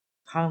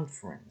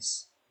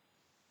Conference.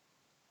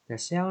 The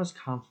sales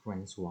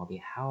conference will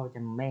be held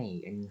in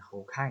May in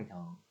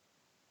Hokkaido.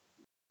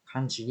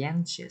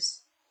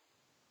 Conscientious.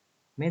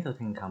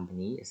 Middleton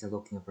Company is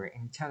looking for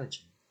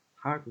intelligent,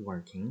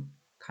 hardworking,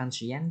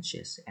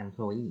 conscientious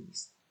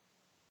employees.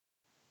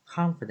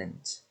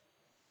 Confident.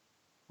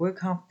 We're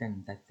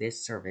confident that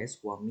this service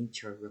will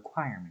meet your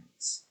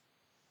requirements.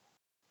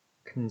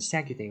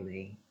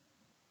 Consecutively.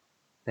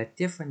 The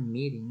different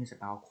meetings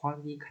about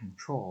quality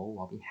control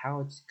will be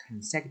held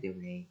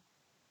consecutively.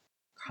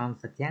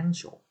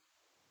 Confidential.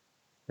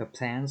 The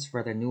plans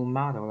for the new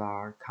model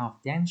are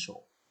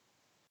confidential.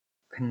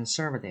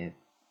 Conservative.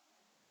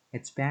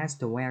 It's best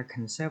to wear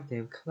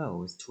conservative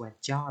clothes to a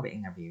job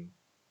interview.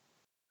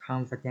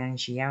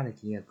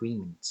 Confidentiality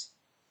agreement.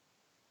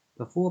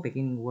 Before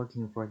beginning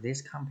working for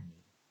this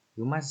company,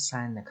 you must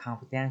sign the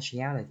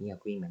confidentiality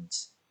agreement.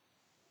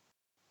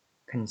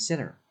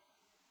 Consider.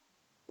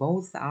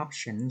 Both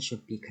options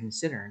should be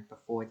considered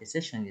before a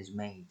decision is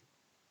made.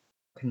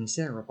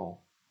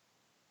 Considerable.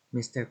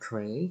 Mr.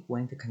 Craig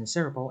went to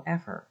considerable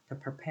effort to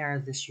prepare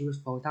this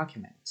useful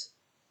document.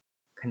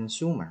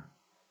 Consumer.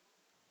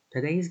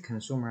 Today's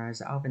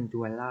consumers often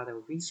do a lot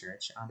of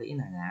research on the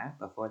internet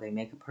before they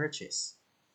make a purchase.